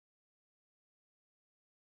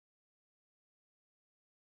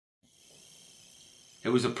It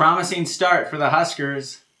was a promising start for the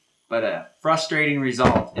Huskers, but a frustrating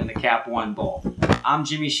result in the Cap One Bowl. I'm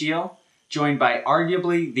Jimmy Shield, joined by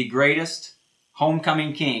arguably the greatest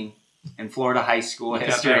homecoming king in Florida high school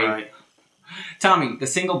history. Right. Tommie, the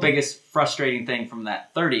single biggest frustrating thing from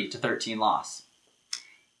that 30-13 loss.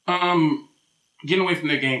 Getting away from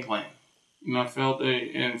their game plan. You know, I felt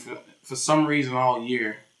and for some reason all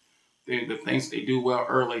year, the things they do well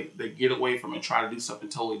early, they get away from it and try to do something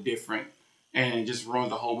totally different, and it just ruins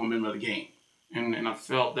the whole momentum of the game. And I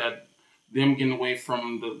felt that them getting away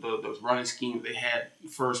from the running scheme that they had the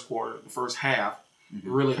first quarter, the first half,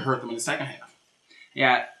 really hurt them in the second half.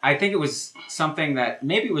 Yeah, I think it was something that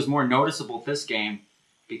maybe was more noticeable this game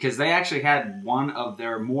because they actually had one of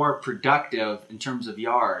their more productive in terms of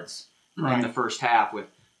yards in the first half with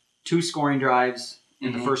 2 scoring drives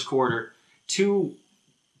in the first quarter, 2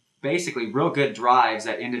 basically real good drives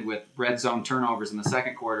that ended with red zone turnovers in the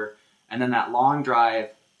second quarter, and then that long drive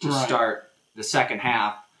to start the second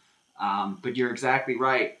half. But you're exactly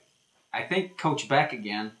right. I think Coach Beck,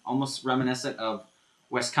 again, almost reminiscent of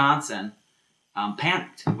Wisconsin,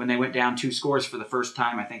 panicked when they went down 2 scores for the first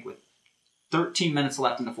time, I think, with 13 minutes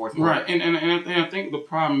left in the fourth quarter. Right, and I think the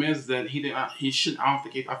problem is that I feel he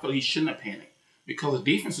shouldn't have panicked because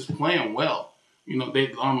the defense is playing well. You know,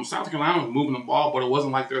 South Carolina was moving the ball, but it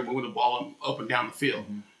wasn't like they were moving the ball up and down the field.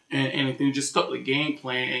 And if they just stuck to the game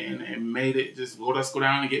plan and made it just, well, let's go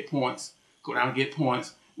down and get points, we're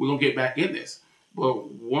going to get back in this.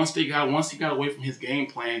 But once he got away from his game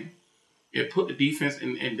plan, it put the defense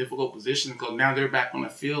in difficult positions because now they're back on the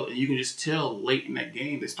field, and you can just tell late in that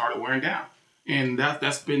game they started wearing down. And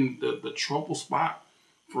that's been the trouble spot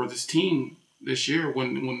for this team this year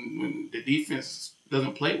when the defense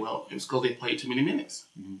doesn't play well. It's because they played too many minutes.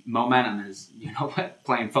 Momentum is, you know what,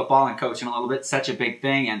 playing football and coaching a little bit, such a big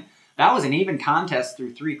thing. And that was an even contest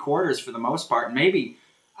through 3 quarters for the most part. And maybe,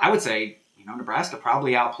 I would say, you know, Nebraska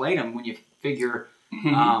probably outplayed them when you figure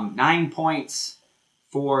 9 points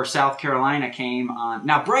for South Carolina came on.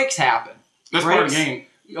 Now, breaks happen. That's part of the game.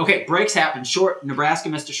 Okay, breaks happen. Nebraska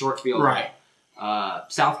missed a short field goal. Right.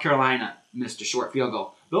 South Carolina missed a short field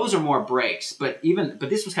goal. Those are more breaks. But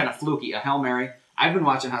this was kind of fluky, a Hail Mary. I've been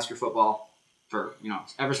watching Husker football for, you know,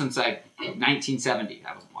 ever since 1970.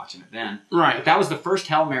 I wasn't watching it then. Right. But that was the first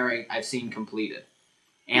Hail Mary I've seen completed.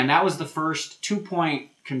 And that was the first 2-point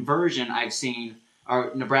conversion I've seen,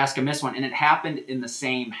 or Nebraska missed one, and it happened in the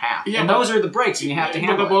same half. Yeah, and those are the breaks, and you have to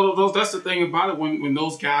handle it. That's the thing about it. When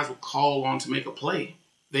those guys were called on to make a play,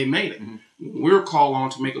 they made it. When we were called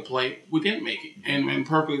on to make a play, we didn't make it. And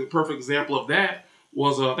perfect example of that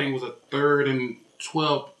was, I think it was a 3rd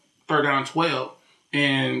down and 12,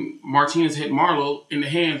 and Martinez hit Marlowe in the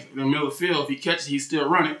hands in the middle of the field. If he catches it, he's still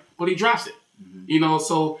running, but he drops it. You know,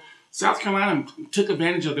 so South Carolina took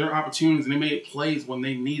advantage of their opportunities, and they made plays when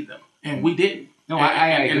they needed them, and we didn't. No, I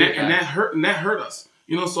agree with that. And that hurt us.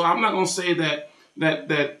 You know, so I'm not going to say that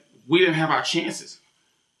we didn't have our chances.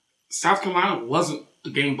 South Carolina wasn't a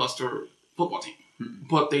game buster football team,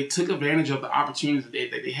 but they took advantage of the opportunities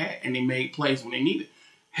that they had, and they made plays when they needed.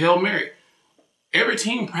 Hail Mary. Every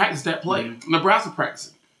team practiced that play. Nebraska practiced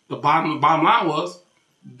it. The bottom line was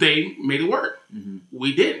they made it work.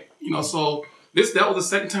 We didn't. You know, so that was the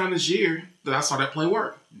second time this year that I saw that play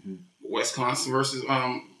work. Wisconsin versus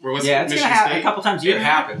Michigan it's going to happen a couple times a year. It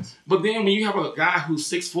happens. But then when you have a guy who's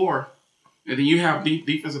 6'4", and then you have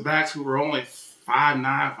defensive backs who are only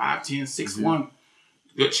 5'9", 5'10", 6'1",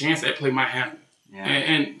 good chance that play might happen. Yeah.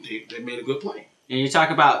 And they made a good play. And you talk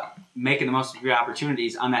about making the most of your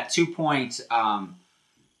opportunities on that 2-point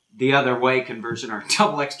the other way conversion or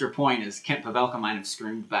double extra point, as Kent Pavelka might have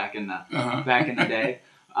screamed back in the day.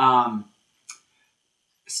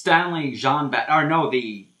 Stanley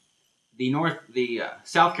the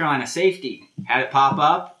South Carolina safety had it pop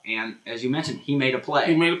up, and as you mentioned, he made a play.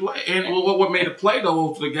 He made a play. And what made a play, though,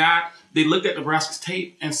 was the guy, they looked at Nebraska's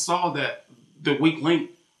tape and saw that the weak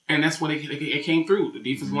link, and that's what it came through. The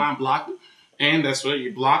defensive line blocked it, and that's what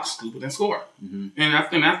you block, scoop it, and score. And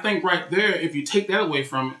I think right there, if you take that away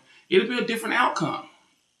from it, it'll be a different outcome.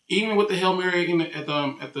 Even with the Hail Mary at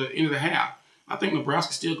the end of the half, I think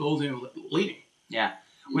Nebraska still goes in leading. Yeah.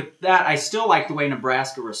 With that, I still like the way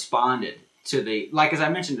Nebraska responded to as I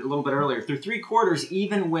mentioned a little bit earlier, through 3 quarters,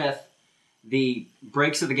 even with the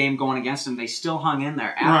breaks of the game going against them, they still hung in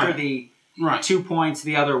there. After the 2 points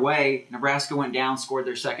the other way, Nebraska went down, scored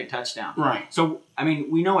their second touchdown. Right. So, I mean,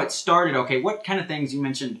 we know it started okay. What kind of things you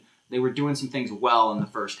mentioned? They were doing some things well in the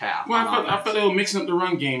first half. Well, I thought they were mixing up the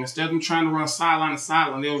run game. Instead of them trying to run sideline to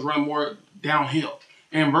sideline, they was running more downhill.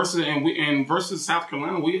 And versus South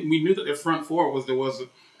Carolina, we knew that their front four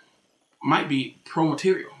might be pro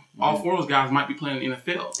material. All four of those guys might be playing in the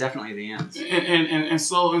NFL. Definitely the ends. And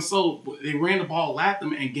so they ran the ball at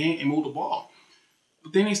them and moved the ball.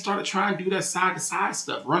 But then they started trying to do that side-to-side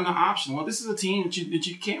stuff, run the option. Well, this is a team that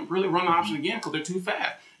you can't really run the option again because they're too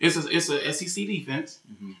fast. It's a SEC defense,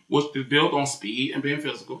 which is built on speed and being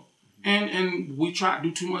physical. And we try to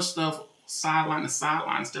do too much stuff sideline to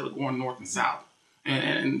sideline instead of going north and south.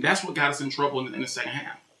 And that's what got us in trouble in the second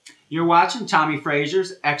half. You're watching Tommie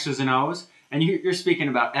Frazier's X's and O's, and you're speaking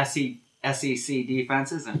about SEC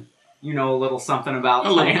defenses, and you know a little something about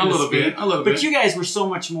a little bit. But you guys were so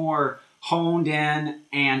much more honed in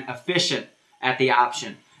and efficient at the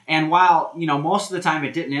option. And while, you know, most of the time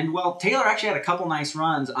it didn't end well, Taylor actually had a couple nice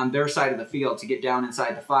runs on their side of the field to get down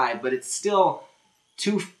inside the 5, but it's still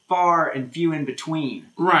too far and few in between.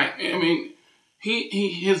 Right. I mean,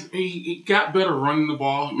 he got better running the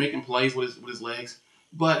ball, making plays with his legs,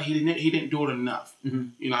 but he didn't do it enough.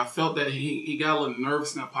 You know, I felt that he got a little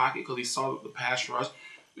nervous in the pocket because he saw the pass rush.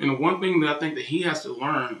 And the one thing that I think that he has to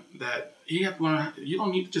learn you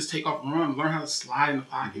don't need to just take off and run. Learn how to slide in the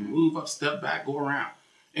pocket, move up, step back, go around.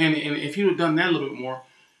 And if he would have done that a little bit more,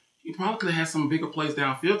 he probably could have had some bigger plays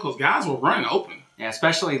downfield because guys were running open. Yeah,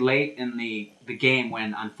 especially late in the game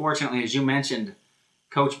when, unfortunately, as you mentioned,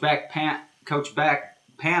 Coach Beck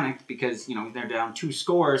panicked because, you know, they're down 2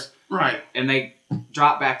 scores. Right. And they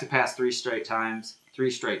dropped back to pass 3 straight times, 3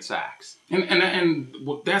 straight sacks. And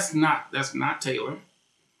that's not Taylor.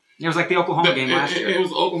 It was like the Oklahoma game last year. It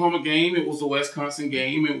was the Oklahoma game. It was the Wisconsin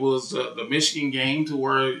game. It was the Michigan game to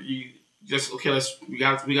where you just, okay, we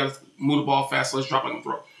got to move the ball fast. So let's drop back and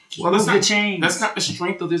throw. Well, that's not the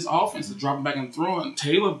strength of this offense to drop back and throw. And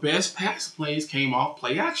Taylor's best pass plays came off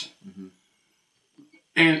play action.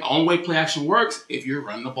 And the only way play action works if you're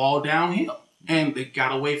running the ball downhill. And they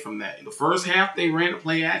got away from that. In the first half, they ran the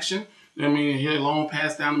play action. I mean, hit a long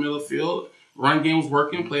pass down the middle of the field. Run game was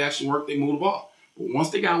working. Play action worked. They moved the ball. But once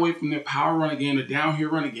they got away from their power running game, the downhill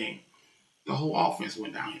running game, the whole offense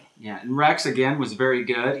went downhill. Yeah, and Rex, again, was very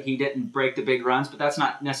good. He didn't break the big runs, but that's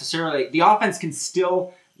not necessarily... The offense can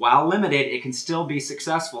still, while limited, it can still be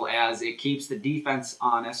successful as it keeps the defense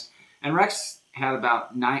honest. And Rex had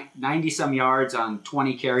about 90-some yards on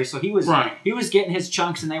 20 carries, so he was getting his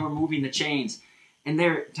chunks and they were moving the chains. And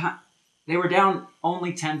they were down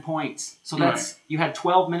only 10 points. So that's you had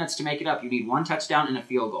 12 minutes to make it up. You need 1 touchdown and a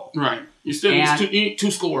field goal. Right. You still need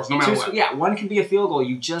 2 scores no matter what. Yeah, 1 can be a field goal.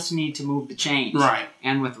 You just need to move the chains. Right.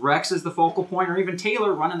 And with Rex as the focal point, or even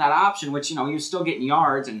Taylor running that option, which, you know, he was still getting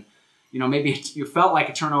yards, and, you know, maybe you felt like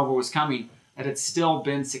a turnover was coming, that it's still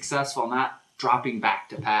been successful, not dropping back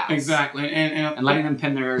to pass. Exactly. And letting them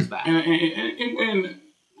pin their ears back. And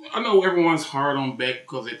I know everyone's hard on Beck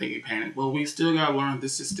because they think he panicked, but we still got to learn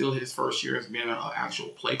this is still his first year as being an actual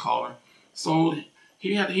play caller. So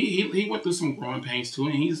he went through some growing pains too,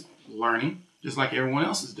 and he's learning just like everyone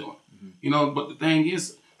else is doing. You know, but the thing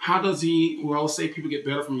is, how does he? We always say people get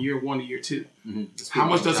better from year 1 to year 2. How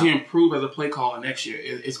much does he improve as a play caller next year?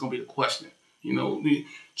 It's going to be the question. You know,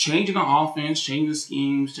 changing the offense, changing the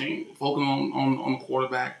schemes, focusing on the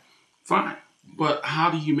quarterback, fine. But how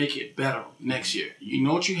do you make it better next year? You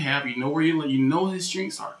know what you have. You know where you know his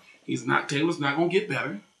strengths are. Taylor's not going to get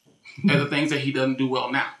better at the things that he doesn't do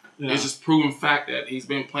well now. Yeah. It's just proven fact that he's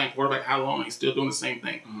been playing quarterback how long and he's still doing the same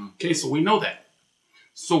thing. Okay, so we know that.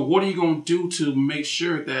 So what are you going to do to make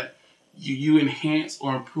sure that you enhance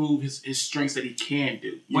or improve his strengths that he can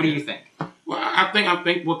do? What do you think? Well, I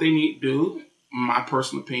think what they need to do, my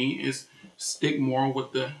personal opinion, is stick more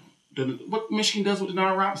with what Michigan does with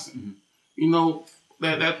Denard Robinson. You know,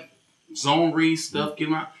 that zone read stuff, get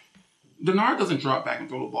him out. Denard doesn't drop back and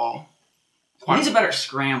throw the ball. He's a better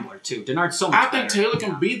scrambler, too. Denard's so much better. I think Taylor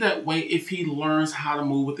can be that way if he learns how to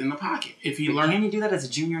move within the pocket. Can you do that as a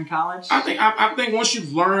junior in college? I think once you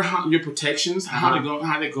learn your protections, how to go,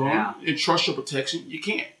 and trust your protection, you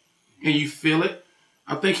can. And you feel it.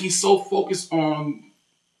 I think he's so focused on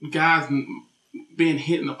guys being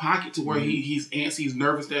hit in the pocket to where he's antsy, he's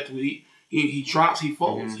nervous that he drops, he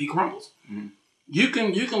falls, he crumbles. You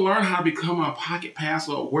can learn how to become a pocket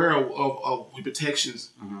passer, aware of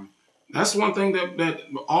protections. That's one thing that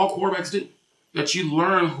all quarterbacks do. That you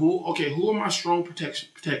learn who are my strong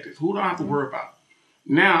protectors? Who do I have to worry about?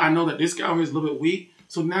 Now I know that this guy here is a little bit weak.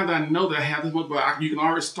 So now that I know that I have this much, but you can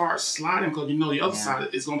already start sliding because you know the other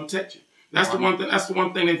side is going to protect you. That's the one thing. That's the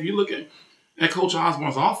one thing. If you look at Coach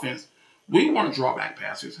Osborne's offense, we weren't drawback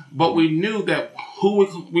passers, but we knew that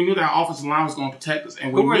we knew that our offensive line was going to protect us.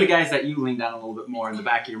 And who were the guys that you leaned on a little bit more in the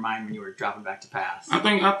back of your mind when you were dropping back to pass? I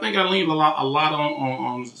think I leaned a lot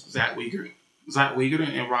on Zach Wiegert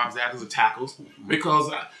and Rob Zach as the tackles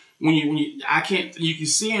because when you can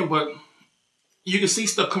see him, but you can see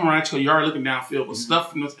stuff coming around you. You're already looking downfield, but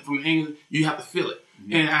stuff from the angle, you have to feel it.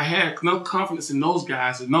 And I had enough confidence in those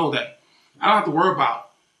guys to know that I don't have to worry about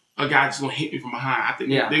a guy just going to hit me from behind. I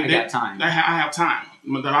think I got time. I have time.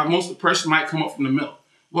 Most of the pressure might come up from the middle.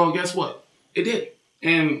 Well, guess what? It did.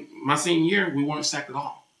 And my senior year, we weren't sacked at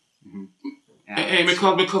all. And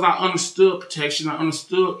because I understood protection, I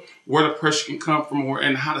understood where the pressure can come from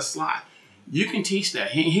and how to slide. You can teach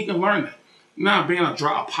that. He can learn that. Now, being a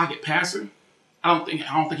pocket passer, I don't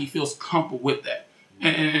think he feels comfortable with that.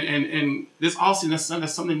 And this also that's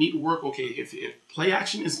something they need to work. Okay, if play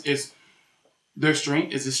action is their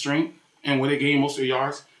strength, is his strength, and where they gain most of their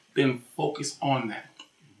yards, then focus on that.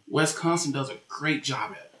 Wisconsin does a great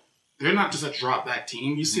job at it. They're not just a drop back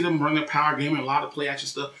team. You see them run their power game and a lot of play action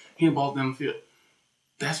stuff, hitting balls down the field.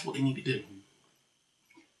 That's what they need to do.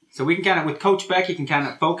 So we can kind of, with Coach Beck, he can kind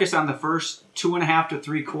of focus on the first 2.5 to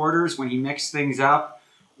 3 quarters when he mixed things up,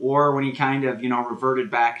 or when he kind of, reverted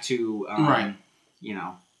back to,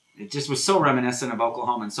 it just was so reminiscent of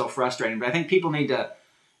Oklahoma and so frustrating. But I think people need to,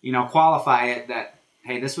 qualify it that,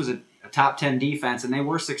 hey, this was a top 10 defense, and they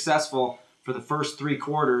were successful for the first 3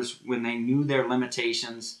 quarters when they knew their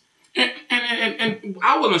limitations. And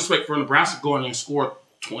I wouldn't expect for Nebraska to go in and score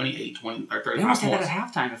 28, 20, or 35 points. They must have that at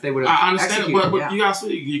halftime if they would have I understand executed, but you guys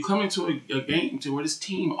you come into a game to where this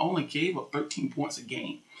team only gave up 13 points a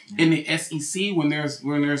game. In the SEC, when there's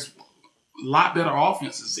a lot better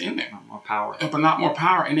offenses in there. Not more power. But not more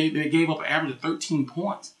power, and they gave up an average of 13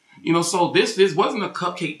 points. So this wasn't a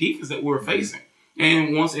cupcake defense that we were facing.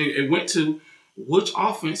 And once it went to which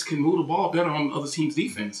offense can move the ball better on the other team's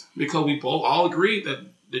defense, because we both all agreed that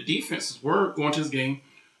the defenses were going to this game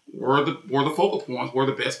were the focal points, were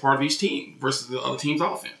the best part of each team versus the other team's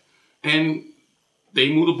offense. And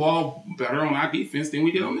they moved the ball better on our defense than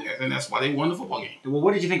we did on theirs, and that's why they won the football game. Well,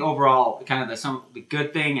 what did you think overall, kind of the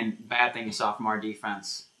good thing and bad thing you saw from our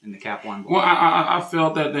defense in the Cap 1 Bowl? Well, I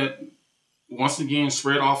felt that once again,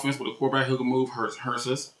 spread offense with a quarterback who can move hurts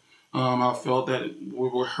us. I felt that we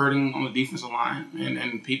were hurting on the defensive line,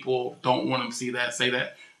 and people don't want to say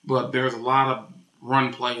that, but there's a lot of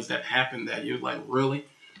run plays that happen that you're like, really?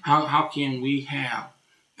 How can we have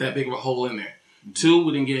that big of a hole in there? 2,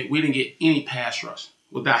 we didn't get any pass rush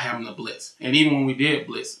without having the blitz. And even when we did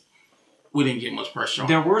blitz, we didn't get much pressure on.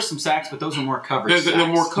 There were some sacks, but those were more coverage sacks. They're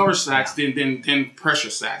more coverage sacks than pressure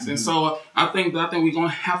sacks. And so I think we're going to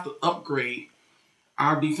have to upgrade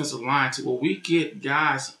our defensive line to where we get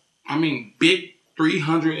guys, big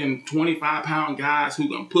 325-pound guys who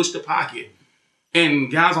can push the pocket,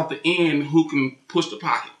 and guys off the end who can push the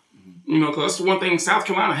pocket. Because that's the one thing South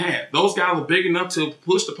Carolina had. Those guys are big enough to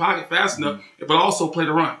push the pocket fast enough, but also play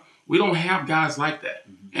the run. We don't have guys like that.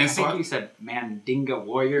 And I think you said Mandinga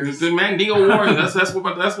Warriors. The Mandinga Warriors. That's what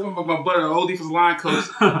my buddy, the old defensive line coach,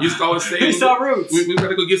 used to always say. He saw roots. We got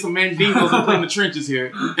to go get some Mandingos and play in the trenches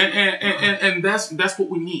here, and that's what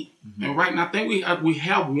we need. And right now, I think we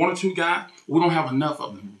have 1 or 2 guys. We don't have enough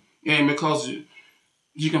of them, and because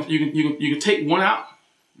you can take one out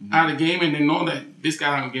of the game, and then know that this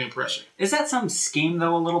guy not getting pressure. Is that some scheme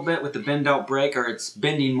though, a little bit with the bend don't break, or it's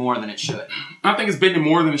bending more than it should? I think it's bending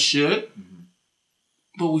more than it should.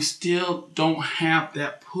 But we still don't have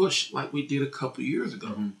that push like we did a couple of years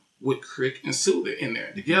ago with Crick and Sue in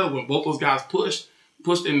there together. When both those guys pushed,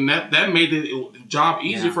 and that made the job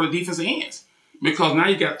easier for the defensive ends, because now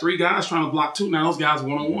you got 3 guys trying to block 2. Now those guys are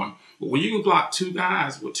 1-on-1. But when you can block 2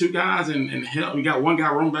 guys with 2 guys and help, you got 1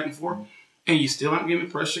 guy running back and forth, and you still not getting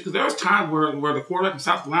the pressure, because there was times where the quarterback from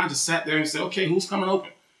South Carolina just sat there and said, "Okay, who's coming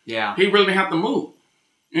open?" Yeah, he really didn't have to move.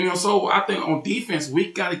 So I think on defense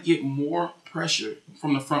we got to get more pressure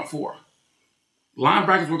from the front 4.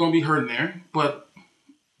 Linebackers were going to be hurting there, but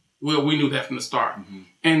we knew that from the start.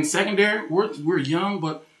 And secondary, we're young,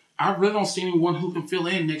 but I really don't see anyone who can fill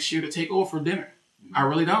in next year to take over for dinner. I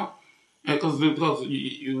really don't, because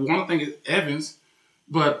you want to think it's Evans,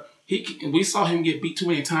 but we saw him get beat too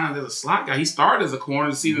many times as a slot guy. He started as a corner,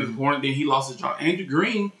 the season as a corner, then he lost his job. Andrew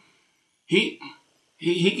Green, he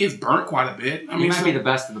gets burnt quite a bit. He might be the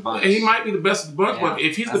best of the bunch. He might be the best of the bunch, but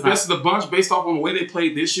if he's the best of the bunch based off on the way they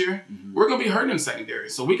played this year, we're going to be hurting in the secondary.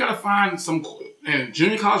 So we got to find some, and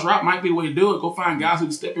junior college route might be the way to do it. Go find guys who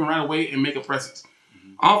can step in right away and make a presence.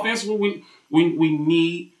 Offensively, we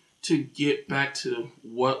need to get back to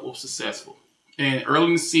what was successful. And early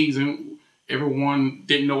in the season, everyone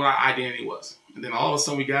didn't know what our identity was. And then all of a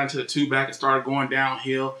sudden we got into the 2-back and started going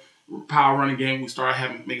downhill. Power running game, we started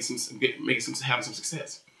having some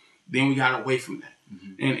success. Then we got away from that.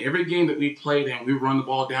 And every game that we played and we run the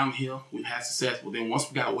ball downhill, we had success. But then once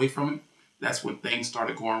we got away from it, that's when things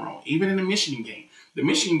started going wrong. Even in the Michigan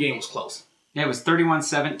game was close. Yeah, it was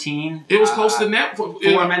 31-17. It was close to that. 4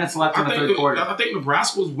 minutes left in the third quarter. I think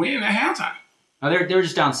Nebraska was winning at halftime. No, they were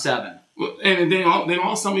just down 7. And then all of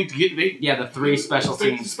a sudden the 3 special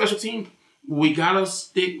teams. Special team. We gotta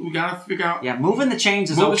figure out. Yeah, moving the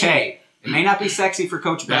chains is okay. It may not be sexy for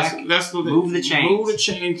Coach Beck. Move the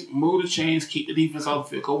chains. Move the chains. Keep the defense off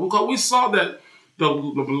the field. Because we saw that the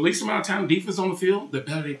least amount of time defense on the field, the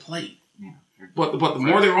better they played. Yeah. But the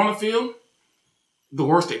more they were on the field, the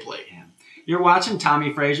worse they played. Yeah. You're watching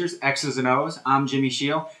Tommie Frazier's X's and O's. I'm Jimmy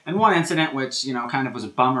Shield. And one incident which, kind of was a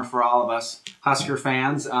bummer for all of us Husker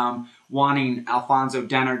fans, wanting Alfonso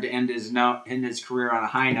Dennard to end his career on a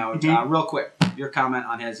high note. Real quick, your comment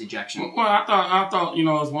on his ejection. Well, I thought it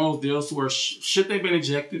was one of those deals where should they have been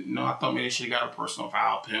ejected? No, I thought maybe they should have got a personal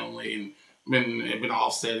foul penalty and been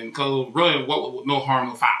offset. Because really, no harm,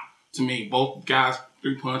 no foul to me. Both guys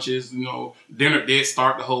 3 punches. Dennard did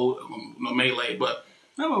start the whole melee, but.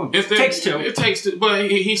 It takes 2. It takes 2.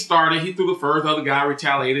 But he started. He threw the first. The other guy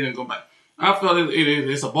retaliated and go back. I felt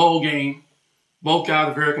it's a bowl game. Both guys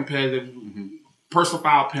are very competitive. Personal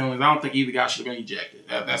foul penalties. I don't think either guy should have been ejected.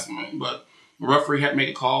 That's my. But the referee had to make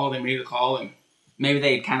a call. They made a call, and maybe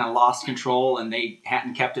they had kind of lost control and they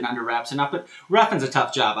hadn't kept it under wraps enough. But reffing's a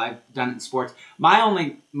tough job. I've done it in sports. My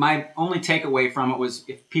only takeaway from it was,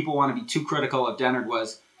 if people want to be too critical of Dennard,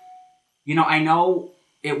 was, I know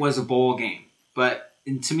it was a bowl game, but.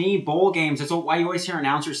 And to me, bowl games, that's why you always hear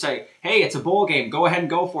announcers say, hey, it's a bowl game. Go ahead and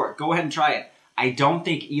go for it. Go ahead and try it. I don't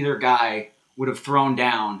think either guy would have thrown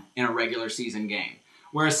down in a regular season game.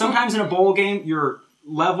 Whereas sometimes in a bowl game, your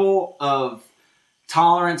level of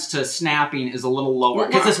tolerance to snapping is a little lower.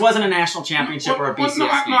 Because this wasn't a national championship or a BCS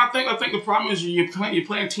game. I think the problem is you're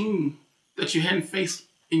playing a team that you hadn't faced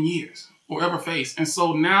in years. Or ever faced, and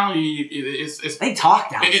so now it's they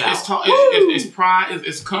talk down south. It's pride,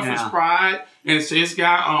 it's conference pride, and it's this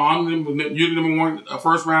guy. You're the number 1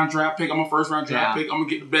 first round draft pick. I'm a first round draft pick. I'm gonna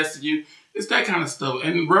get the best of you. It's that kind of stuff.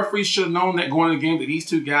 And the referees should have known that going into the game that these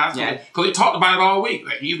 2 guys, because they talked about it all week.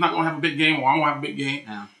 Like, he's not gonna have a big game, or I'm gonna have a big game.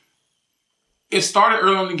 Yeah. It started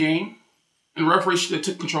early in the game, and the referees should have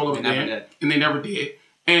took control of it then, and they never did.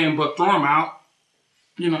 But throw them out.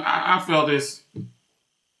 I felt this.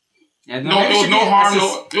 Yeah, there was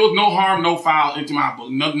no harm, no foul into my book.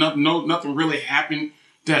 Nothing really happened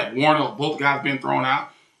that warranted both guys being thrown out.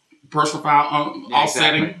 Personal foul,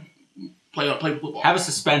 offsetting, play football. Have a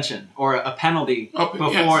suspension or a penalty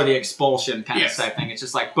before the expulsion kind of type thing. It's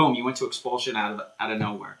just like, boom, you went to expulsion out of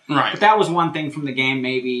nowhere. Right. But that was one thing from the game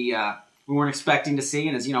maybe we weren't expecting to see.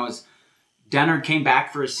 And as Dennard came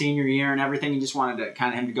back for his senior year and everything, you just wanted to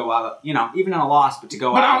kind of him to go out, even in a loss, but to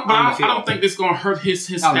go out on the field. I don't think this is going to hurt his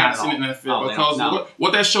status in the NFL because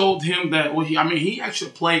what that showed him that he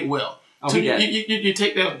actually played well. Oh, he did. You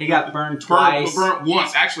take that. He got burned twice. Burned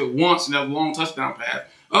once in that long touchdown pass.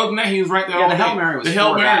 Other than that, he was right there. Yeah, the Hail Mary was the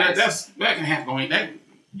Hail Mary. That can happen.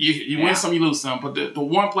 You win some, you lose some. But the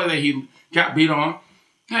one play that he got beat on,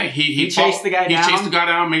 hey, he chased the guy down. He chased the guy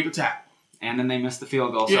down, made the tackle. And then they missed the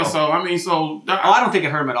field goal. Yeah, I don't think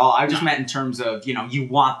it hurt him at all. I just meant in terms of, you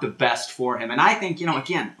want the best for him. And I think,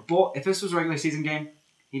 again, if this was a regular season game,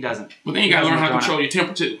 he doesn't. But then you got to learn how to control your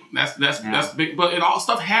temper, too. That's big. But all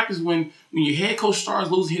stuff happens when your head coach starts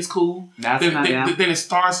losing his cool. Then it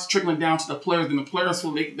starts trickling down to the players. And the players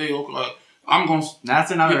feel I'm going to That's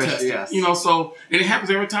another issue, yes. And it happens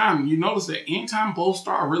every time. You notice that anytime both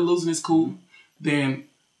stars are really losing his cool, then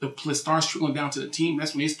the starts trickling down to the team.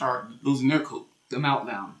 That's when they start losing their cool. The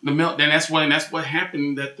meltdown. That's what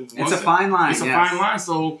happened. It's a fine line. It's a fine line.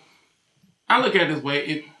 So I look at it this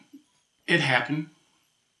way. It happened.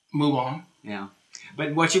 Move on. Yeah.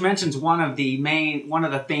 But what you mentioned is one of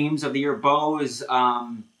the themes of the year. Bo's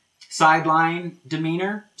sideline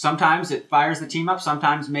demeanor. Sometimes it fires the team up.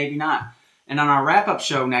 Sometimes maybe not. And on our wrap-up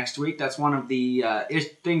show next week, that's one of the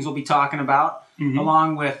things we'll be talking about,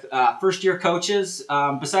 along with first-year coaches.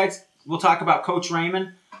 Besides, we'll talk about Coach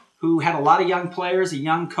Raymond, who had a lot of young players, a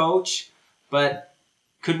young coach, but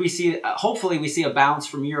could we see, hopefully we see a bounce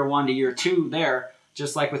from year 1 to year 2 there,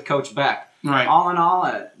 just like with Coach Beck. Right. All in all,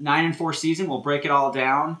 a 9-4 season. We'll break it all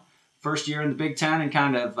down. First year in the Big Ten, and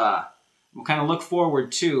we'll kind of look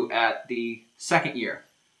forward to at the second year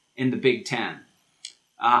in the Big Ten.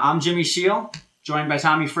 I'm Jimmy Shield, joined by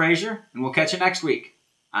Tommie Frazier, and we'll catch you next week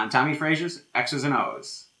on Tommie Frazier's X's and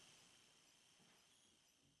O's.